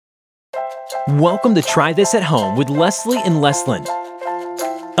Welcome to Try This at Home with Leslie and Leslin,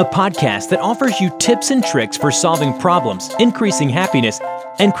 a podcast that offers you tips and tricks for solving problems, increasing happiness,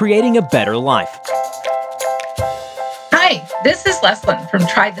 and creating a better life. Hi, this is Leslin from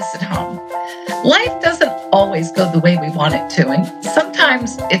Try This at Home. Life doesn't always go the way we want it to, and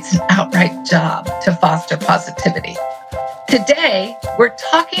sometimes it's an outright job to foster positivity. Today, we're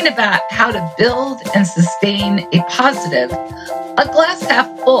talking about how to build and sustain a positive, a glass half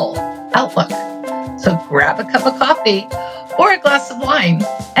full outlook. So grab a cup of coffee or a glass of wine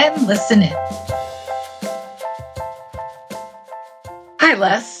and listen in. Hi,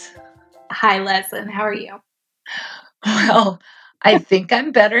 Les. Hi, Leslin. How are you? Well, I think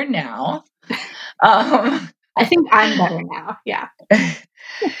I'm better now. I think I'm better now. Yeah.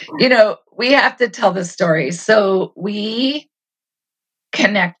 We have to tell the story. So we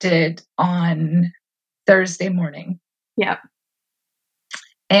connected on Thursday morning. Yep.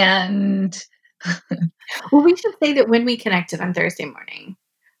 And well, we should say that when we connected on Thursday morning.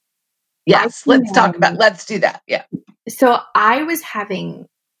 Yes, let's do that. Yeah. So I was having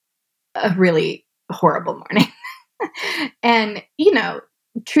a really horrible morning. And,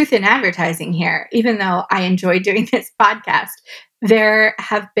 truth in advertising here, even though I enjoy doing this podcast, there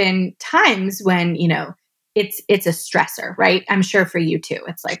have been times when, it's a stressor, right? I'm sure for you too.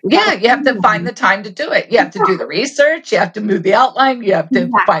 It's like, you have to find the time to do it. You have to do the research. You have to move the outline. You have to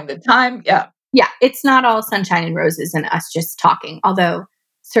find the time. Yeah. Yeah. It's not all sunshine and roses and us just talking, although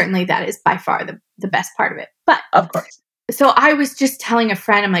certainly that is by far the best part of it. But of course. So I was just telling a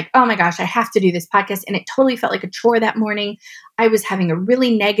friend, I'm like, oh my gosh, I have to do this podcast. And it totally felt like a chore that morning. I was having a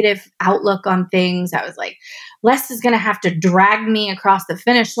really negative outlook on things. I was like, Les is going to have to drag me across the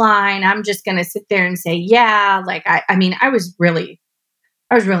finish line. I'm just going to sit there and say, yeah. Like, I was really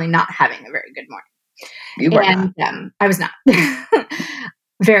not having a very good morning. You were not. I was not.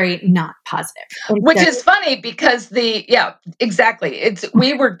 Very not positive. Which is funny because exactly.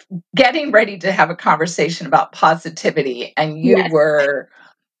 We were getting ready to have a conversation about positivity and you were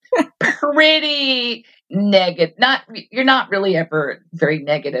pretty negative. You're not really ever very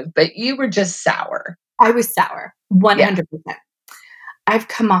negative, but you were just sour. I was sour, 100%. Yeah. I've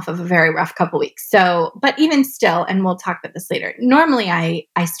come off of a very rough couple weeks. So, but even still, and we'll talk about this later, normally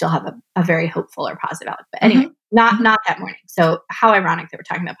I still have a very hopeful or positive outlook. But anyway, not that morning. So how ironic that we're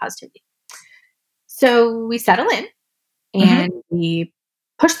talking about positivity. So we settle in and we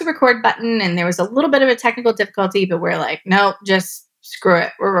push the record button, and there was a little bit of a technical difficulty, but we're like, nope, just screw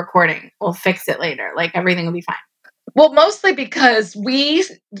it. We're recording. We'll fix it later. Like everything will be fine. Well, mostly because we,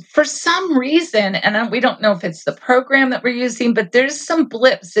 for some reason, and we don't know if it's the program that we're using, but there's some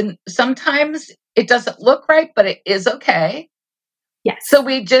blips and sometimes it doesn't look right, but it is okay. Yes. So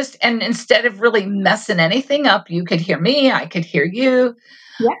and instead of really messing anything up, you could hear me, I could hear you.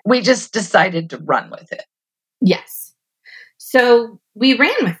 Yeah. We just decided to run with it. Yes. So we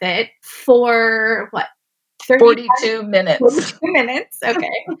ran with it for what? 42 minutes. 42 minutes.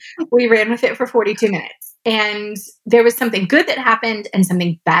 Okay. We ran with it for 42 minutes. And there was something good that happened and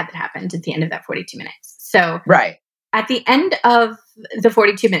something bad that happened at the end of that 42 minutes. So at the end of the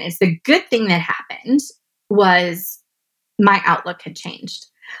 42 minutes, the good thing that happened was my outlook had changed.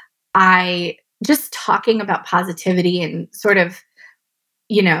 I just talking about positivity and sort of,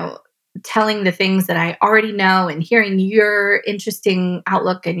 telling the things that I already know and hearing your interesting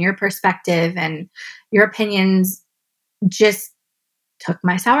outlook and your perspective and your opinions just took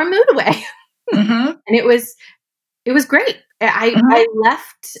my sour mood away. And it was great.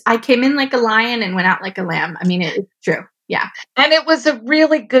 I came in like a lion and went out like a lamb. I mean, it's true. Yeah. And it was a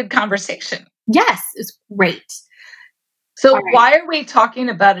really good conversation. Yes, it's great. So why are we talking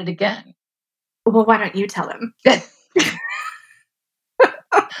about it again? Well, why don't you tell him?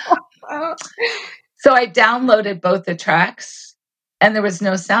 So I downloaded both the tracks and there was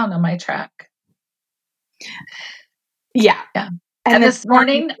no sound on my track. Yeah. And this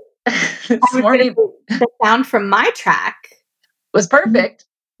morning, the sound from my track was perfect.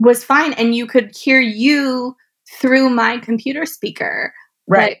 Was fine. And you could hear you through my computer speaker.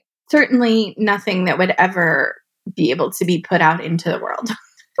 Right. But certainly nothing that would ever be able to be put out into the world.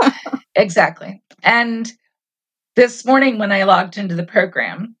 Exactly. And this morning when I logged into the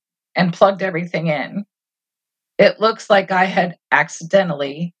program and plugged everything in, it looks like I had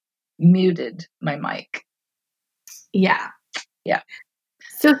accidentally muted my mic. Yeah. Yeah.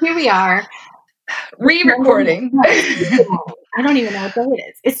 So here we are. Re-recording. I don't even know what day it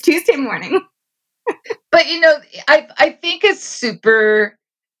is. It's Tuesday morning. But, I think it's super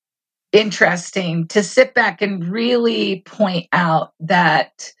interesting to sit back and really point out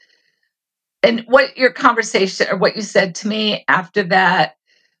that, and what your conversation or what you said to me after that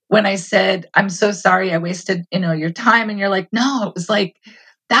when I said, I'm so sorry I wasted, your time. And you're like, no, it was like,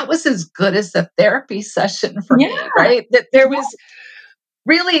 that was as good as a therapy session for me, Yeah. right? That there was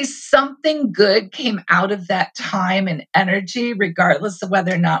really something good came out of that time and energy, regardless of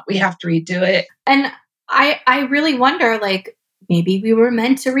whether or not we have to redo it. And I really wonder, like, maybe we were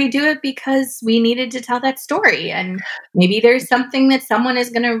meant to redo it because we needed to tell that story. And maybe there's something that someone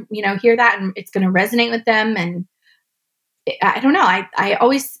is going to, hear that and it's going to resonate with them. And I don't know. I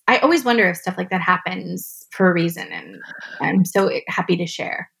always wonder if stuff like that happens for a reason. And I'm so happy to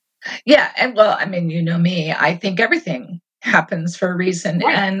share. Yeah. And well, I mean, you know me, I think everything happens for a reason.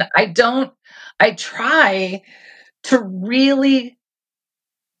 Right. And I try to really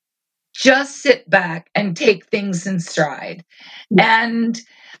just sit back and take things in stride. Yeah. And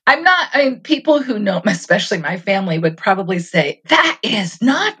I mean, people who know, especially my family, would probably say, that is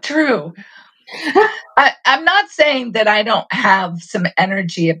not true. I'm not saying that I don't have some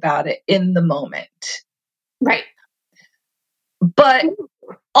energy about it in the moment, Right. but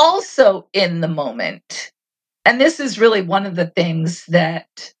also in the moment. And this is really one of the things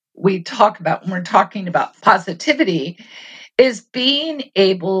that we talk about when we're talking about positivity is being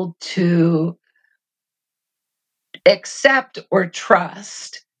able to accept or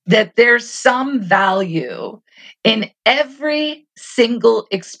trust that there's some value in every single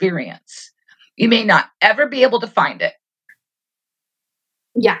experience. You may not ever be able to find it,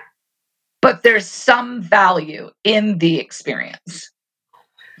 Yeah. but there's some value in the experience.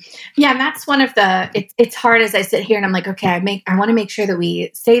 Yeah, and that's one of the it's hard as I sit here and I'm like, okay, I want to make sure that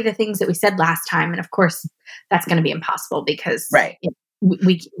we say the things that we said last time. And of course, that's going to be impossible because Right.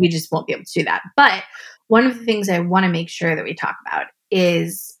 we just won't be able to do that. But one of the things I want to make sure that we talk about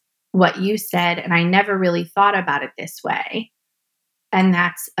is what you said, and I never really thought about it this way, and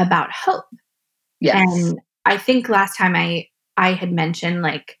that's about hope. Yes. And I think last time I had mentioned,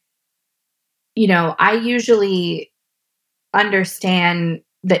 like, I usually understand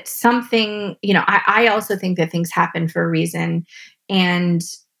that something, I also think that things happen for a reason. And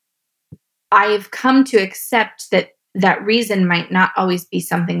I've come to accept that that reason might not always be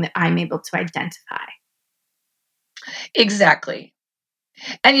something that I'm able to identify. Exactly.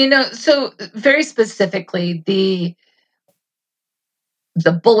 And so very specifically, the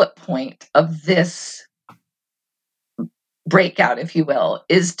bullet point of this breakout, if you will,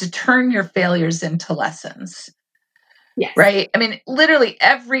 is to turn your failures into lessons. Yes. Right? I mean, literally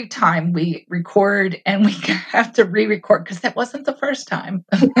every time we record and we have to re-record because that wasn't the first time.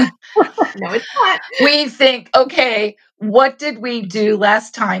 No, it's not. We think, okay, what did we do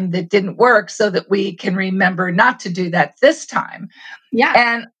last time that didn't work so that we can remember not to do that this time? Yeah.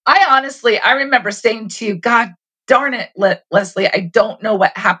 And I remember saying to you, God darn it, Leslie, I don't know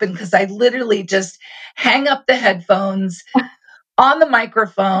what happened because I literally just hang up the headphones on the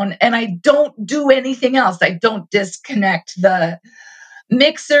microphone and I don't do anything else. I don't disconnect the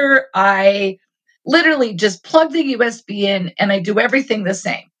mixer. I literally just plug the USB in and I do everything the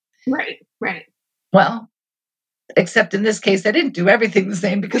same. Right. Right. Well, except in this case, I didn't do everything the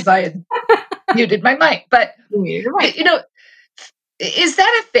same because I had muted my mic. But, You're right. Is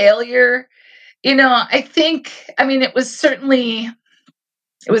that a failure? I mean, it was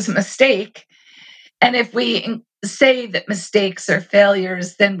a mistake. And if we say that mistakes are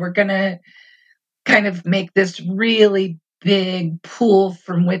failures, then we're going to kind of make this really big pool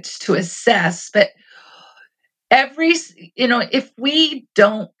from which to assess. But if we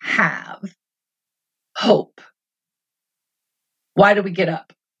don't have hope, why do we get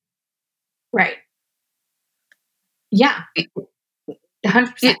up? Right. Yeah.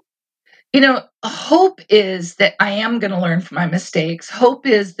 100%. Hope is that I am going to learn from my mistakes. Hope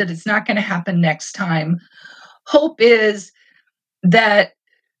is that it's not going to happen next time. Hope is that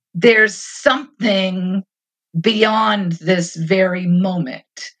there's something beyond this very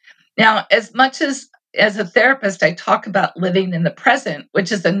moment. Now, as much as a therapist, I talk about living in the present,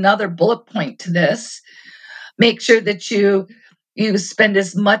 which is another bullet point to this. Make sure that you spend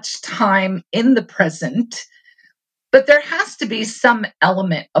as much time in the present, but there has to be some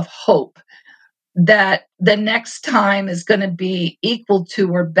element of hope that the next time is going to be equal to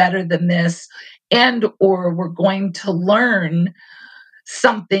or better than this, and or we're going to learn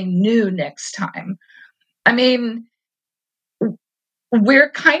something new next time. I mean,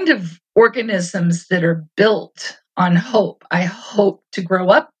 we're kind of organisms that are built on hope. I hope to grow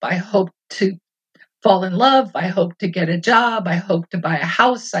up. I hope to fall in love. I hope to get a job. I hope to buy a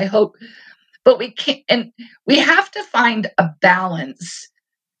house. But we can't, and we have to find a balance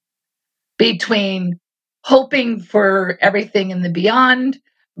between hoping for everything in the beyond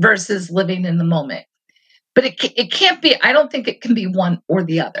versus living in the moment. But it can't be, I don't think it can be one or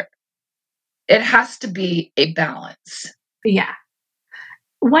the other. It has to be a balance. Yeah.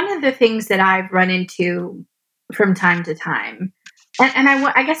 One of the things that I've run into from time to time, and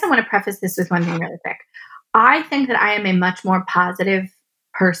I guess I want to preface this with one thing really quick. I think that I am a much more positive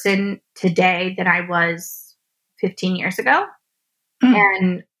person today than I was 15 years ago.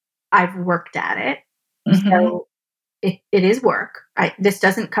 And I've worked at it. So it is work. This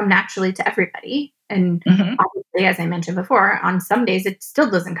doesn't come naturally to everybody. And obviously, as I mentioned before, on some days it still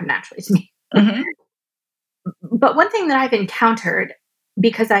doesn't come naturally to me. But one thing that I've encountered,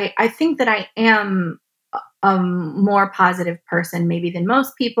 because I think that I am a more positive person maybe than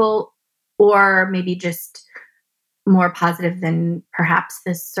most people, or maybe just more positive than perhaps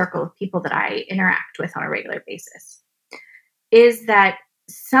this circle of people that I interact with on a regular basis, is that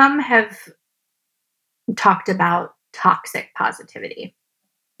some have talked about toxic positivity.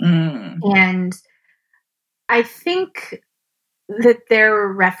 And I think that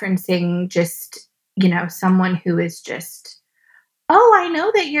they're referencing just, someone who is just, oh, I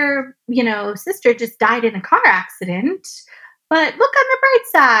know that your, sister just died in a car accident, but look on the bright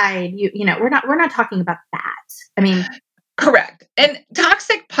side. We're not talking about that. I mean, correct. And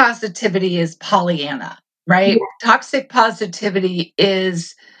toxic positivity is Pollyanna, right? Yeah. Toxic positivity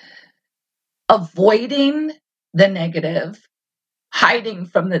is avoiding the negative, hiding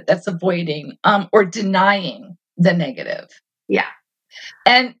from that's avoiding, or denying the negative. Yeah.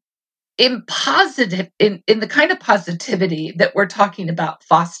 And in the kind of positivity that we're talking about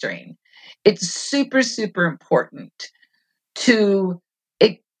fostering, it's super, super important to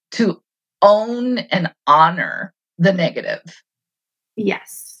own and honor the negative.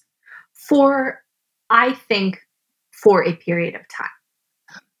 Yes. I think for a period of time.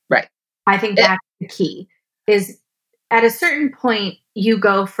 Right. I think that's the key, is at a certain point you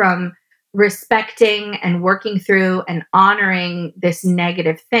go from respecting and working through and honoring this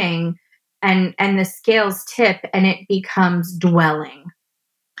negative thing, and the scales tip and it becomes dwelling.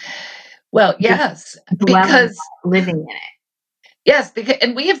 Well, yes, because living in it. Yes,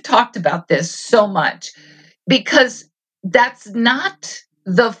 and we have talked about this so much, because that's not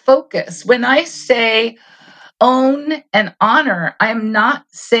the focus. When I say own and honor, I'm not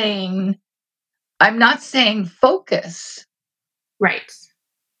saying focus. Right.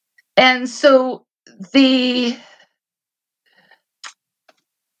 And so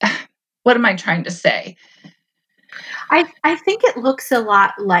what am I trying to say? I think it looks a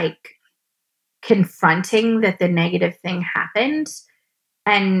lot like confronting that the negative thing happened,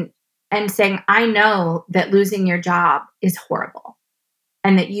 and saying, I know that losing your job is horrible,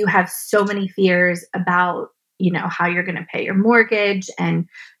 and that you have so many fears about, how you're going to pay your mortgage. And,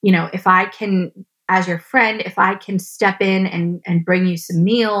 if I can, as your friend, if I can step in and bring you some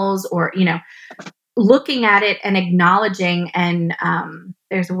meals, or, looking at it and acknowledging, and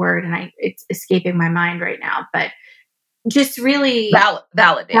there's a word and it's escaping my mind right now, but just really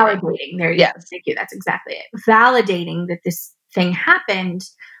validating. There you go. Thank you. That's exactly it. Validating that this thing happened.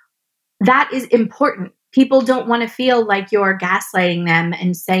 That is important. People don't want to feel like you're gaslighting them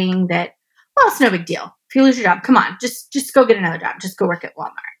and saying that, well, it's no big deal. If you lose your job, come on, just go get another job. Just go work at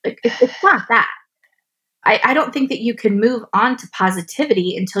Walmart. Like, it's not that. I don't think that you can move on to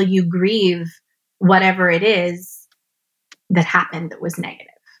positivity until you grieve whatever it is that happened that was negative.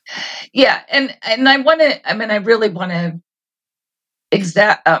 Yeah. And I really want to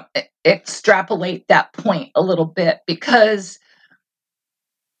extrapolate that point a little bit, because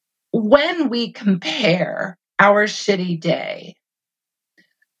when we compare our shitty day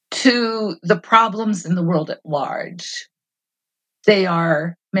to the problems in the world at large, they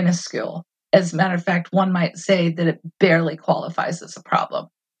are minuscule. As a matter of fact, one might say that it barely qualifies as a problem,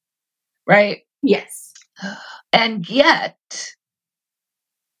 right? Yes. And yet,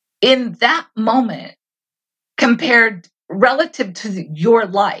 in that moment, compared relative to your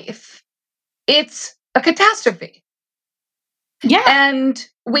life, it's a catastrophe. Yeah. And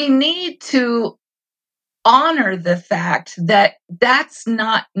we need to honor the fact that that's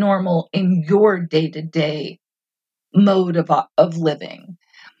not normal in your day-to-day mode of living.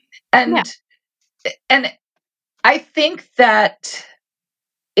 And I think that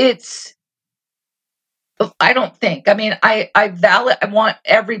I want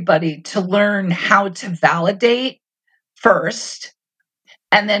everybody to learn how to validate first,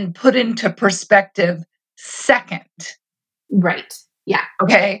 and then put into perspective second. Right. Yeah.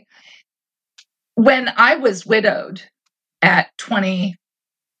 Okay. When I was widowed at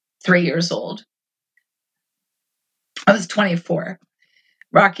 23 years old, I was 24.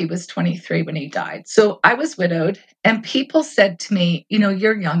 Rocky was 23 when he died. So I was widowed, and people said to me,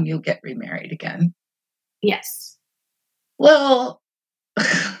 you're young, you'll get remarried again. Yes. Well,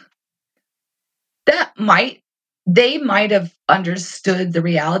 they might have understood the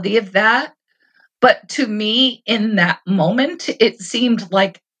reality of that. But to me, in that moment, it seemed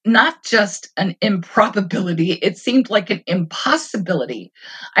like not just an improbability, it seemed like an impossibility.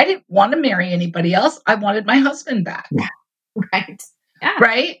 I didn't want to marry anybody else. I wanted my husband back. Yeah. Right. Yeah.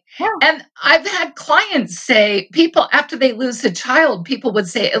 Right. Yeah. And I've had clients say, people, after they lose a child, people would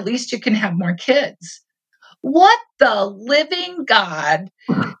say, at least you can have more kids. What the living God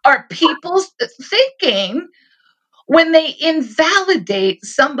are people thinking when they invalidate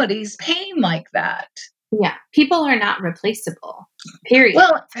somebody's pain like that? Yeah. People are not replaceable. Period.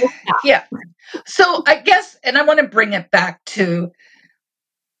 Well, Full stop. yeah. So I guess, and I want to bring it back to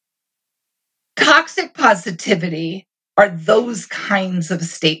toxic positivity are those kinds of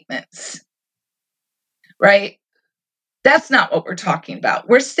statements, right? That's not what we're talking about.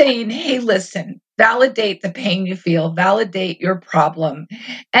 We're saying, hey, listen, validate the pain you feel, validate your problem,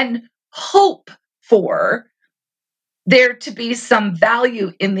 and hope for there to be some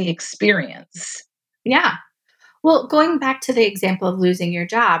value in the experience. Yeah. Well, going back to the example of losing your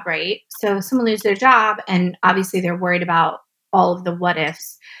job, right? So someone loses their job and obviously they're worried about all of the what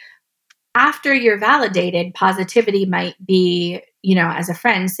ifs. After you're validated, positivity might be, as a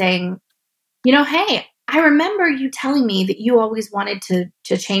friend saying, hey, I remember you telling me that you always wanted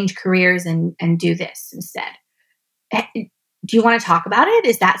to change careers and do this instead. Eh, Do you want to talk about it?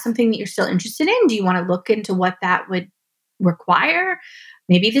 Is that something that you're still interested in? Do you want to look into what that would require?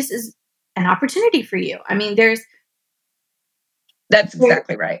 Maybe this is an opportunity for you. I mean, That's there,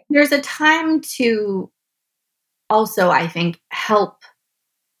 exactly right. there's a time to also, I think, help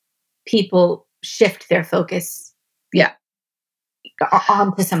people shift their focus Yeah,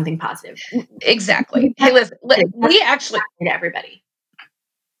 onto something positive. exactly. Hey, listen, That's we actually, to everybody.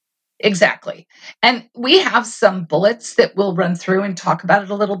 exactly. And we have some bullets that we'll run through and talk about it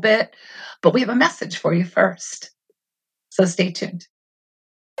a little bit, but we have a message for you first. So stay tuned.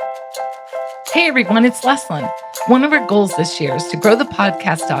 Hey everyone, it's Leslyn. One of our goals this year is to grow the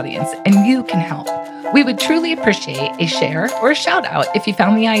podcast audience, and you can help. We would truly appreciate a share or a shout out if you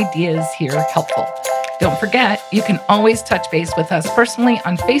found the ideas here helpful. Don't forget, you can always touch base with us personally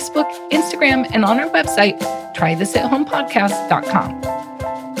on Facebook, Instagram, and on our website, trythisathomepodcast.com.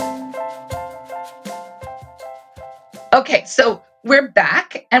 Okay, so we're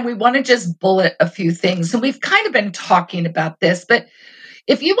back and we want to just bullet a few things. And we've kind of been talking about this, but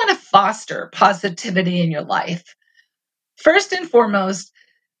if you want to foster positivity in your life, first and foremost,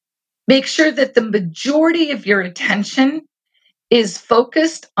 make sure that the majority of your attention is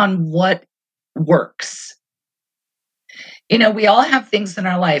focused on what works. We all have things in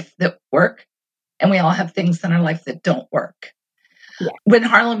our life that work, and we all have things in our life that don't work. Yeah. When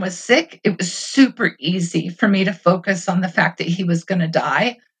Harlan was sick, it was super easy for me to focus on the fact that he was going to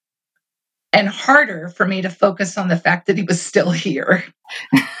die, and harder for me to focus on the fact that he was still here.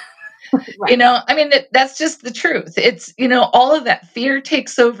 Right. I mean, that's just the truth. It's, all of that fear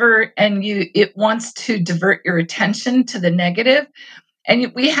takes over and it wants to divert your attention to the negative.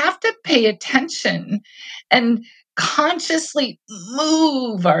 And we have to pay attention and consciously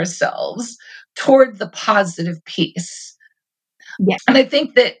move ourselves toward the positive piece. Yeah. And I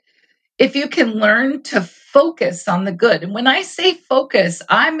think that if you can learn to focus on the good, and when I say focus,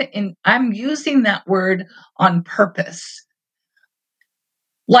 I'm using that word on purpose.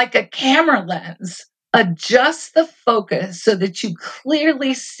 Like a camera lens, adjust the focus so that you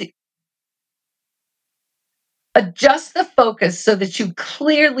clearly see. Adjust the focus so that you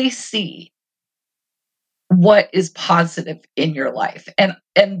clearly see what is positive in your life. And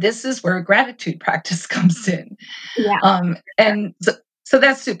this is where gratitude practice comes in. Yeah. And so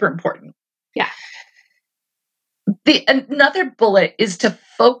that's super important. Yeah. Another bullet is to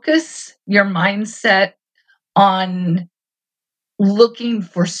focus your mindset on looking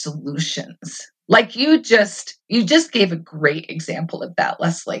for solutions. Like you just gave a great example of that,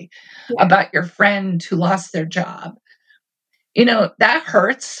 Leslie, Yeah. about your friend who lost their job. That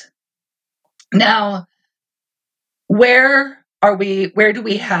hurts. Now, where do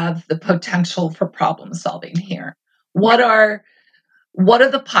we have the potential for problem solving here? What are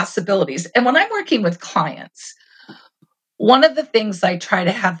the possibilities? And when I'm working with clients, one of the things I try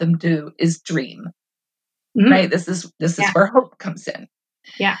to have them do is dream. Right? This is Yeah. where hope comes in.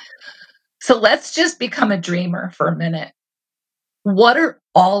 Yeah. So let's just become a dreamer for a minute. What are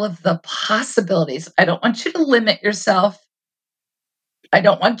all of the possibilities? I don't want you to limit yourself. I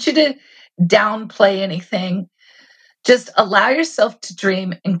don't want you to downplay anything. Just allow yourself to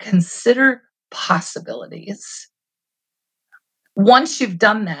dream and consider possibilities. Once you've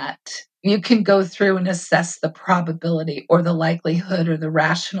done that, you can go through and assess the probability or the likelihood or the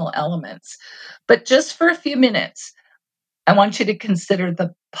rational elements. But just for a few minutes, I want you to consider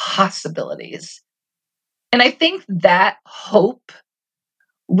the possibilities. And I think that hope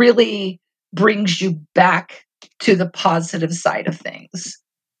really brings you back to the positive side of things.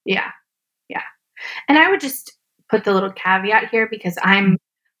 Yeah. Yeah. And I would just put the little caveat here because I'm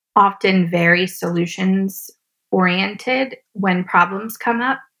often very solutions oriented when problems come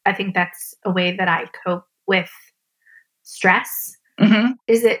up. I think that's a way that I cope with stress. Mm-hmm.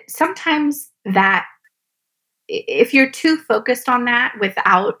 Is it sometimes that if you're too focused on that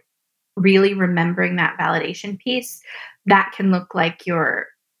without really remembering that validation piece, that can look like you're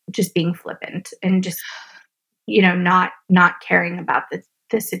just being flippant and just, not caring about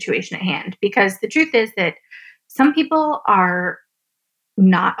the situation at hand. Because the truth is that some people are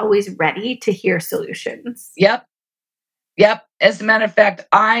not always ready to hear solutions. Yep. Yep. As a matter of fact,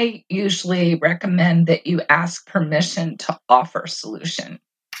 I usually recommend that you ask permission to offer solution.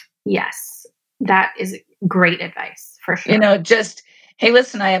 Yes, that is great advice for sure. Just, hey,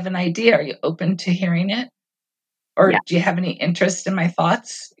 listen, I have an idea. Are you open to hearing it? Or Yeah. do you have any interest in my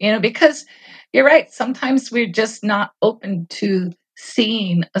thoughts? Because you're right. Sometimes we're just not open to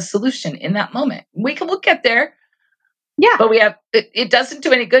seeing a solution in that moment. We'll get there. Yeah. But it doesn't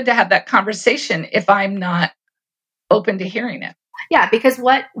do any good to have that conversation if I'm not open to hearing it. Yeah, because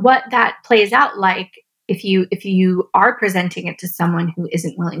what that plays out like if you are presenting it to someone who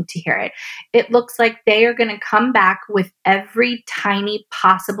isn't willing to hear it, it looks like they are going to come back with every tiny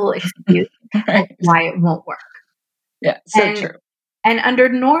possible excuse Right. why it won't work. Yeah, so true. And under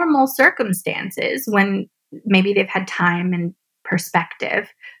normal circumstances, when maybe they've had time and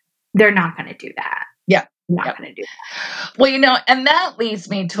perspective, they're not going to do that. Yeah. Not going to do that. Well, and that leads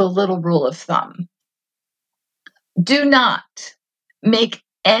me to a little rule of thumb. Do not make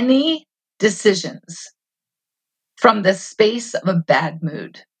any decisions from the space of a bad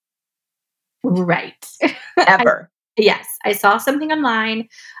mood. Right. Ever. Yes. I saw something online.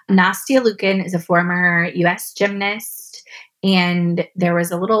 Nastia Liukin is a former US gymnast. And there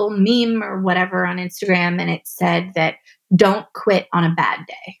was a little meme or whatever on Instagram, and it said that don't quit on a bad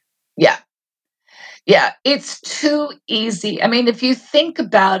day. Yeah. Yeah. It's too easy. I mean, if you think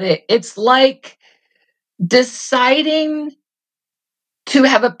about it, it's like deciding to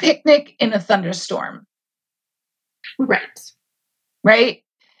have a picnic in a thunderstorm. Right. Right?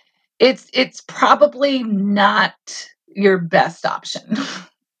 It's probably not your best option.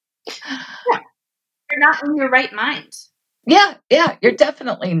 Yeah. You're not in your right mind. Yeah, you're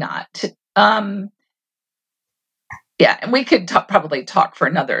definitely not. Yeah, and we could probably talk for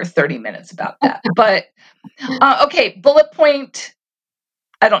another 30 minutes about that. But okay, bullet point.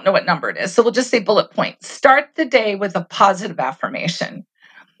 I don't know what number it is, so we'll just say bullet point. Start the day with a positive affirmation.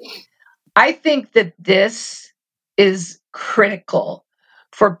 I think that this is critical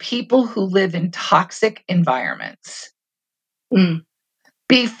for people who live in toxic environments. Mm.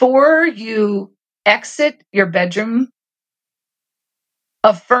 Before you exit your bedroom,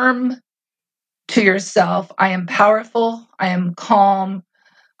 affirm to yourself, I am powerful, I am calm,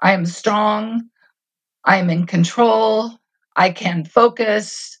 I am strong, I am in control, I can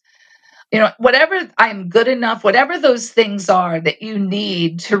focus. Whatever, I'm good enough, whatever those things are that you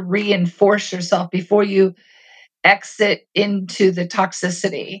need to reinforce yourself before you exit into the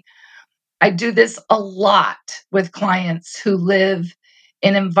toxicity. I do this a lot with clients who live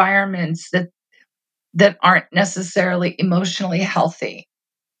in environments that aren't necessarily emotionally healthy.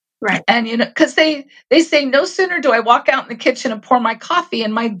 Right. And because they say no sooner do I walk out in the kitchen and pour my coffee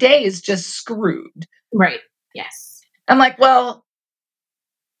and my day is just screwed. Right. Yes. I'm like, well,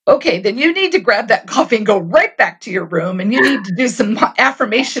 okay, then you need to grab that coffee and go right back to your room, and you need to do some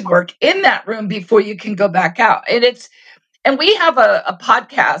affirmation work in that room before you can go back out. And we have a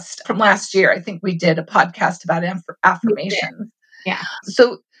podcast from last year. I think we did a podcast about affirmations. Yeah.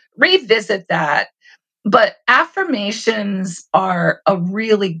 So revisit that. But affirmations are a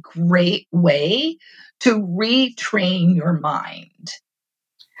really great way to retrain your mind.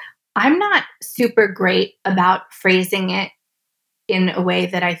 I'm not super great about phrasing it in a way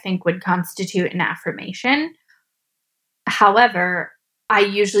that I think would constitute an affirmation. However, I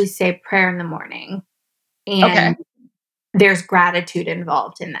usually say prayer in the morning, and there's gratitude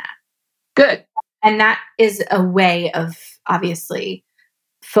involved in that. Good. And that is a way of obviously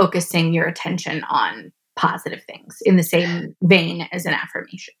focusing your attention on positive things in the same vein as an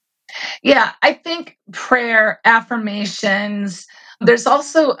affirmation. Yeah, I think prayer, affirmations, there's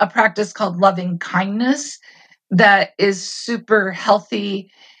also a practice called loving kindness that is super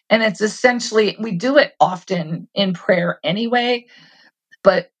healthy. And it's essentially, we do it often in prayer anyway,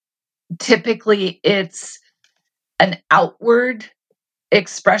 but typically it's an outward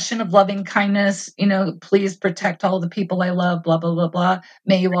expression of loving kindness. Please protect all the people I love, blah, blah, blah, blah.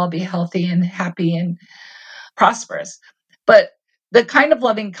 May you all be healthy and happy and prosperous. But the kind of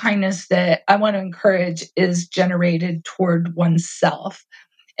loving kindness that I want to encourage is generated toward oneself.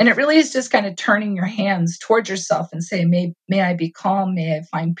 And it really is just kind of turning your hands towards yourself and say, may I be calm, may I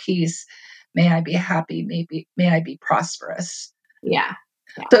find peace, may I be happy, may I be prosperous. Yeah.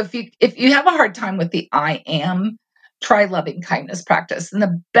 So if you have a hard time with the I am, try loving kindness practice. And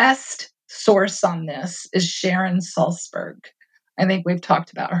the best source on this is Sharon Salzberg. I think we've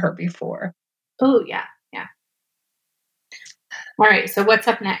talked about her before. Oh, yeah. Yeah. All right. So what's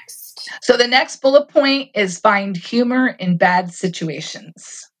up next? So the next bullet point is find humor in bad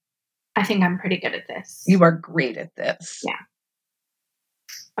situations. I think I'm pretty good at this. You are great at this. Yeah.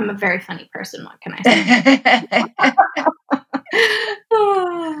 I'm a very funny person. What can I say?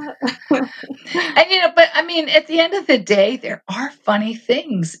 And but I mean, at the end of the day, there are funny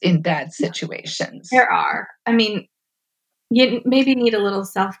things in bad situations. There are. I mean, you maybe need a little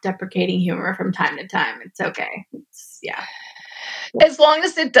self-deprecating humor from time to time. It's okay. As long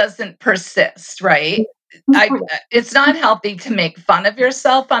as it doesn't persist, right? It's not healthy to make fun of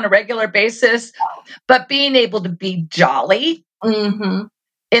yourself on a regular basis, but being able to be jolly in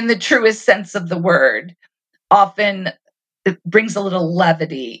the truest sense of the word often it brings a little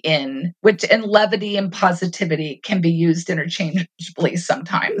levity in, and levity and positivity can be used interchangeably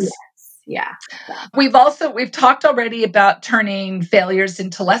sometimes. Yes. Yeah. We've talked already about turning failures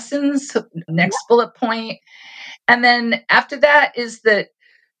into lessons. Next bullet point. And then after that is that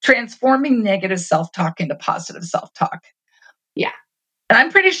transforming negative self-talk into positive self-talk. Yeah. And I'm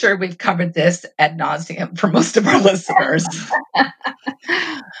pretty sure we've covered this ad nauseum for most of our listeners.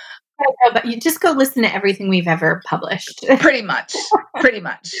 But you just go listen to everything we've ever published. Pretty much.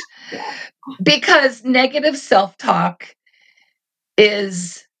 Yeah. Because negative self-talk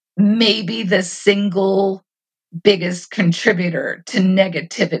is maybe the single biggest contributor to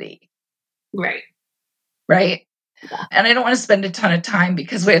negativity. Right. Yeah. And I don't want to spend a ton of time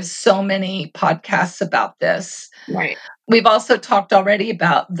because we have so many podcasts about this. Right. We've also talked already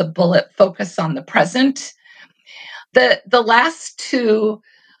about the bullet focus on the present. The last two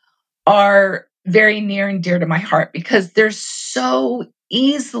are very near and dear to my heart because they're so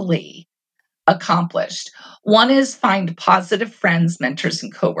easily accomplished. One is find positive friends, mentors,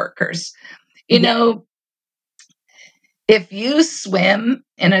 and coworkers. If you swim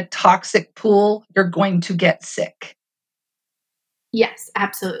in a toxic pool, you're going to get sick. Yes,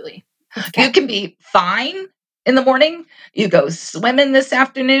 absolutely. Okay. You can be fine in the morning. You go swimming this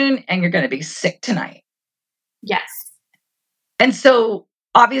afternoon and you're going to be sick tonight. Yes. And so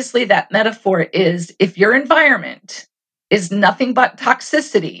obviously that metaphor is if your environment is nothing but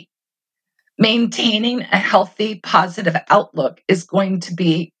toxicity, maintaining a healthy, positive outlook is going to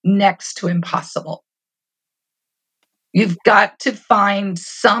be next to impossible. You've got to find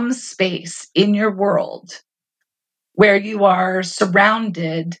some space in your world where you are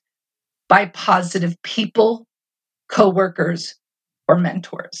surrounded by positive people, coworkers, or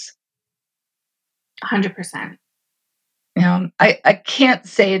mentors. 100%. I can't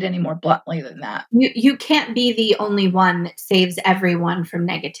say it any more bluntly than that. You can't be the only one that saves everyone from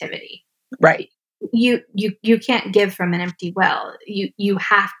negativity. Right. You can't give from an empty well. You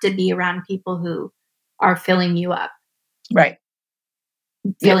have to be around people who are filling you up. Right.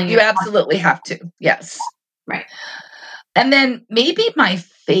 You absolutely have to. Yes. Right. And then maybe my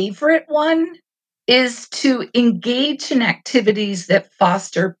favorite one is to engage in activities that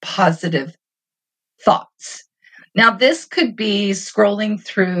foster positive thoughts. Now, this could be scrolling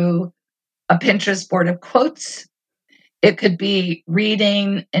through a Pinterest board of quotes. It could be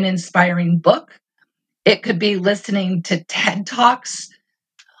reading an inspiring book. It could be listening to TED Talks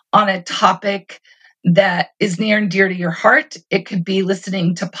on a topic that is near and dear to your heart. It could be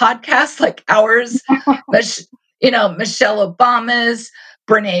listening to podcasts like ours, Michelle Obama's,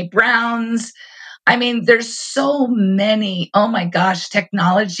 Brene Brown's. I mean, there's so many. Oh my gosh,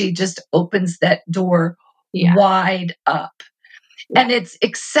 technology just opens that door wide up. Yeah. And it's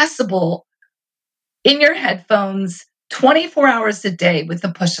accessible in your headphones 24 hours a day with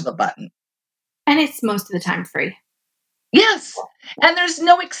the push of a button. And it's most of the time free. Yes. And there's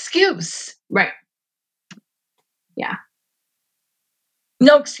no excuse. Right. Yeah.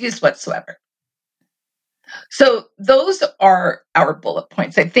 No excuse whatsoever. So those are our bullet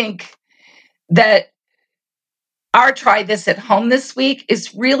points. I think that our try this at home this week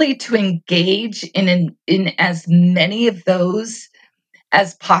is really to engage in as many of those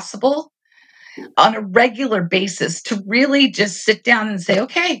as possible on a regular basis, to really just sit down and say,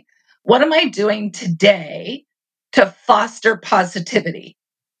 okay, What am I doing today to foster positivity?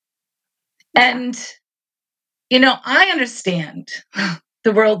 And, I understand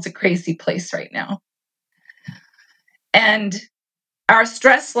the world's a crazy place right now. And our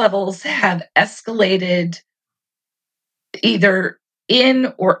stress levels have escalated either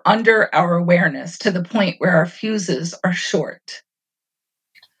in or under our awareness to the point where our fuses are short.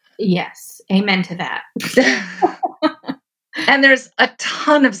 Yes. Amen to that. And there's a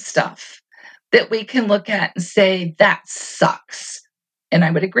ton of stuff that we can look at and say, that sucks. And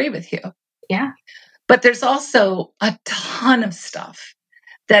I would agree with you. Yeah. But there's also a ton of stuff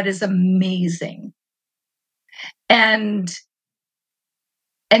that is amazing. And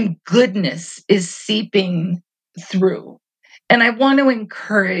goodness is seeping through. And I want to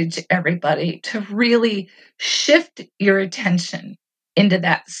encourage everybody to really shift your attention into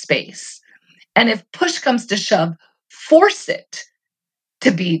that space. And if push comes to shove, force it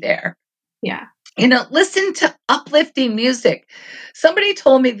to be there. Yeah. Listen to uplifting music. Somebody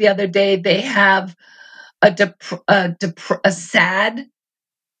told me the other day they have a sad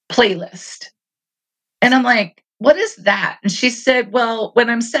playlist. And I'm like, what is that? And she said, well, when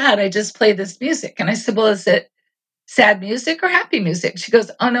I'm sad, I just play this music. And I said, well, is it sad music or happy music? She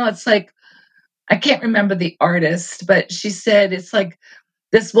goes, oh no, it's like, I can't remember the artist, but she said, it's like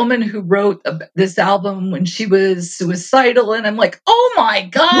this woman who wrote this album when she was suicidal. And I'm like, oh my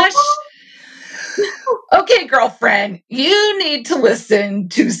gosh. Okay, girlfriend, you need to listen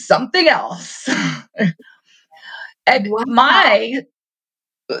to something else. And Wow.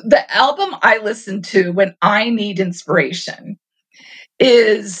 the album I listen to when I need inspiration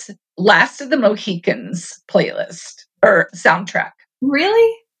is Last of the Mohicans playlist or soundtrack.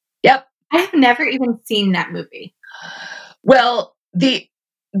 Really? Yep. I have never even seen that movie. Well, the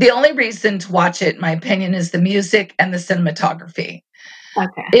only reason to watch it, in my opinion, is the music and the cinematography.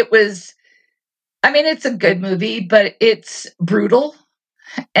 Okay. It's a good movie, but it's brutal.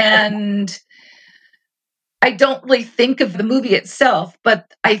 And I don't really think of the movie itself,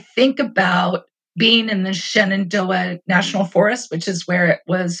 but I think about being in the Shenandoah National Forest, which is where it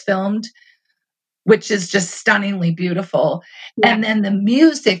was filmed, which is just stunningly beautiful. Yeah. And then the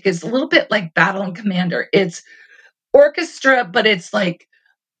music is a little bit like Battle and Commander. It's orchestra, but it's like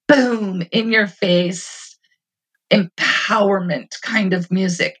boom, in your face, empowerment kind of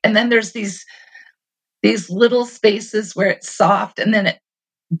music. And then there's these little spaces where it's soft and then it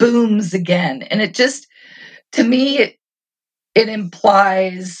booms again. And it just, to me, it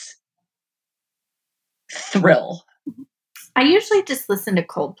implies thrill. I usually just listen to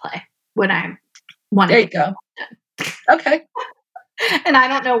Coldplay when I want to. There you go. Okay. And I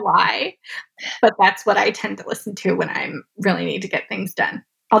don't know why, but that's what I tend to listen to when I really need to get things done.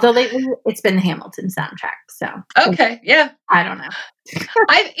 Although lately it's been the Hamilton soundtrack. So okay, yeah. I don't know.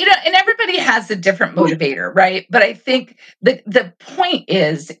 And everybody has a different motivator, right? But I think the point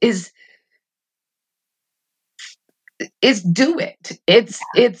is do it. It's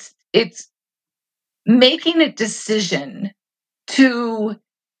making a decision to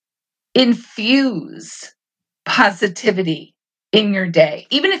infuse positivity in your day.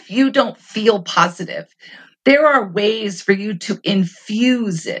 Even if you don't feel positive, there are ways for you to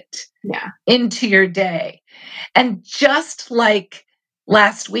infuse it into your day. And just like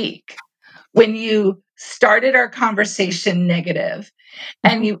last week, when you started our conversation negative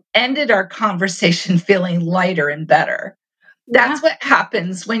and you ended our conversation feeling lighter and better, that's what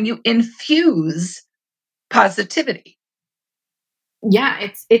happens when you infuse positivity. Yeah,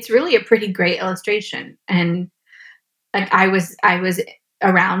 it's really a pretty great illustration. And like I was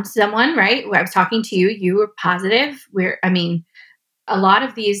around someone, right? Where I was talking to you, you were positive. A lot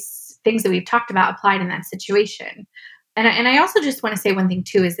of these things that we've talked about applied in that situation. And I also just want to say one thing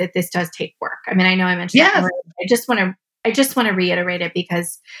too, is that this does take work. I mean, I know I mentioned that already. I just want to reiterate it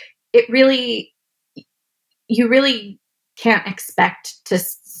because you really can't expect to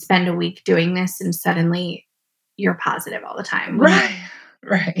spend a week doing this and suddenly you're positive all the time. Right.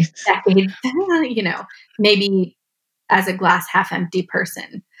 Decades, maybe as a glass half empty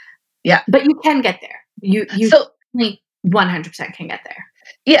person. Yeah. But you can get there. You certainly 100% can get there.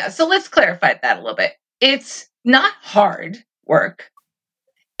 Yeah. So let's clarify that a little bit. It's not hard work.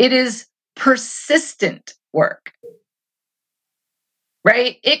 It is persistent work.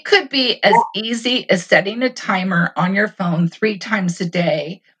 Right? It could be as easy as setting a timer on your phone 3 times a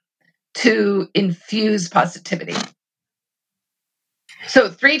day to infuse positivity. So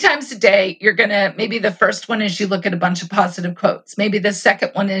 3 times a day, maybe the first one is you look at a bunch of positive quotes. Maybe the second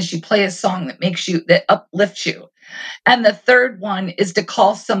one is you play a song that uplifts you. And the third one is to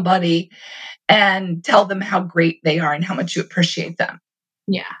call somebody and tell them how great they are and how much you appreciate them.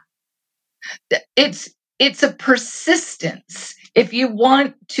 Yeah. It's a persistence. If you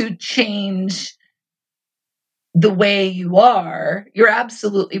want to change the way you are, you're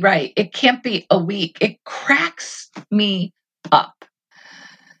absolutely right. It can't be a week. It cracks me up.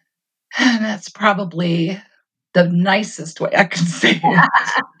 And that's probably the nicest way I can say it.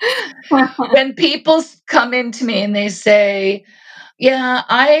 When people come into me and they say,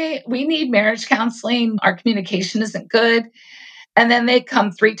 yeah, we need marriage counseling. Our communication isn't good. And then they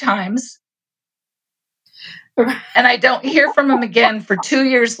come 3 times. And I don't hear from them again for 2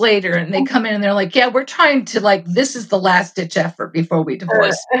 years later. And they come in and they're like, yeah, we're trying to this is the last ditch effort before we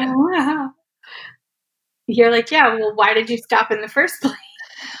divorce. You're like, yeah, well, why did you stop in the first place?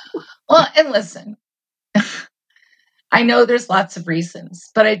 Well, and listen, I know there's lots of reasons,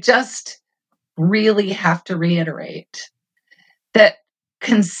 but I just really have to reiterate that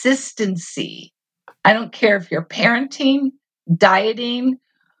consistency, I don't care if you're parenting, dieting,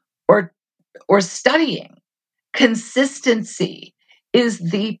 or studying, consistency is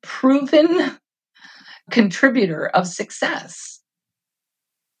the proven contributor of success.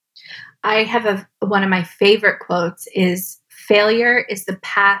 I have one of my favorite quotes is, failure is the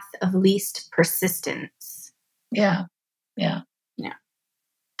path of least persistence. Yeah.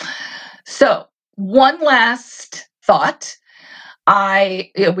 So one last thought.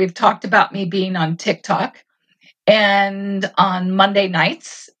 We've talked about me being on TikTok, and on Monday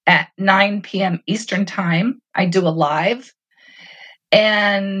nights at 9 p.m. Eastern time, I do a live,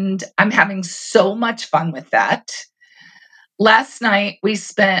 and I'm having so much fun with that. Last night, we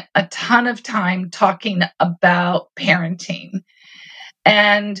spent a ton of time talking about parenting,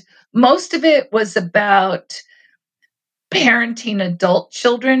 and most of it was about parenting adult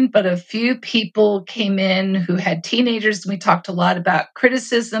children, but a few people came in who had teenagers, and we talked a lot about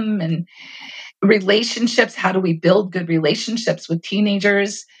criticism and relationships. How do we build good relationships with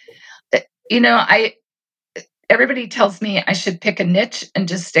teenagers? Everybody tells me I should pick a niche and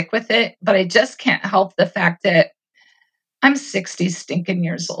just stick with it, but I just can't help the fact that I'm 60 stinking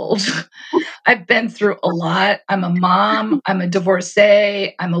years old. I've been through a lot. I'm a mom. I'm a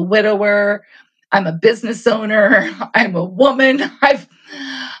divorcee. I'm a widower. I'm a business owner. I'm a woman. I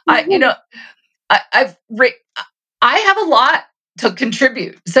have a lot to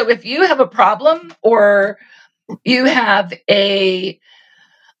contribute. So if you have a problem or you have a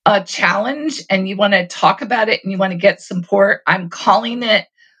challenge and you want to talk about it and you want to get support, I'm calling it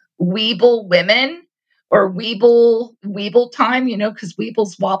Weeble Women or Weeble time, because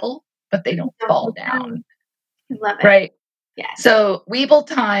Weebles wobble, but they don't fall down. Love it. Right. Yeah. So Weeble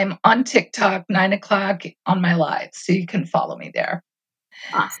time on TikTok, 9:00 on my live. So you can follow me there.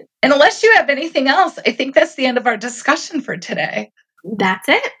 Awesome. And unless you have anything else, I think that's the end of our discussion for today. That's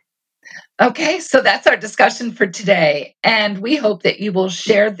it. Okay, so that's our discussion for today. And we hope that you will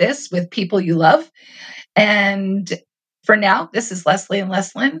share this with people you love. And for now, this is Leslie and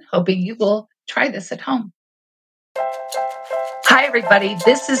Leslyn, hoping you will try this at home. Hi, everybody.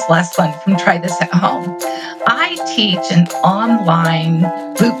 This is Leslyn from Try This at Home. I teach an online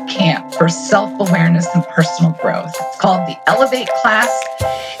boot camp for self-awareness and personal growth. It's called the Elevate Class,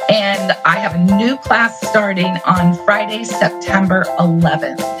 and I have a new class starting on Friday, September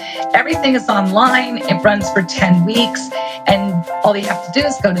 11th. Everything is online. It runs for 10 weeks, and all you have to do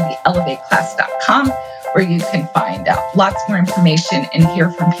is go to theelevateclass.com, where you can find out lots more information and hear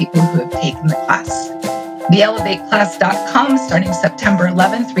from people who have taken the class. Theelevateclass.com, starting September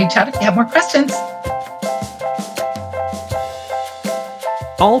 11th. Reach out if you have more questions.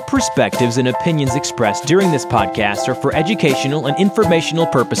 All perspectives and opinions expressed during this podcast are for educational and informational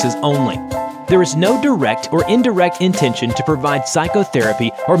purposes only. There is no direct or indirect intention to provide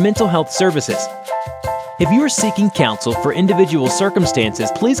psychotherapy or mental health services. If you are seeking counsel for individual circumstances,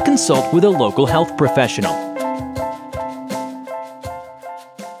 please consult with a local health professional.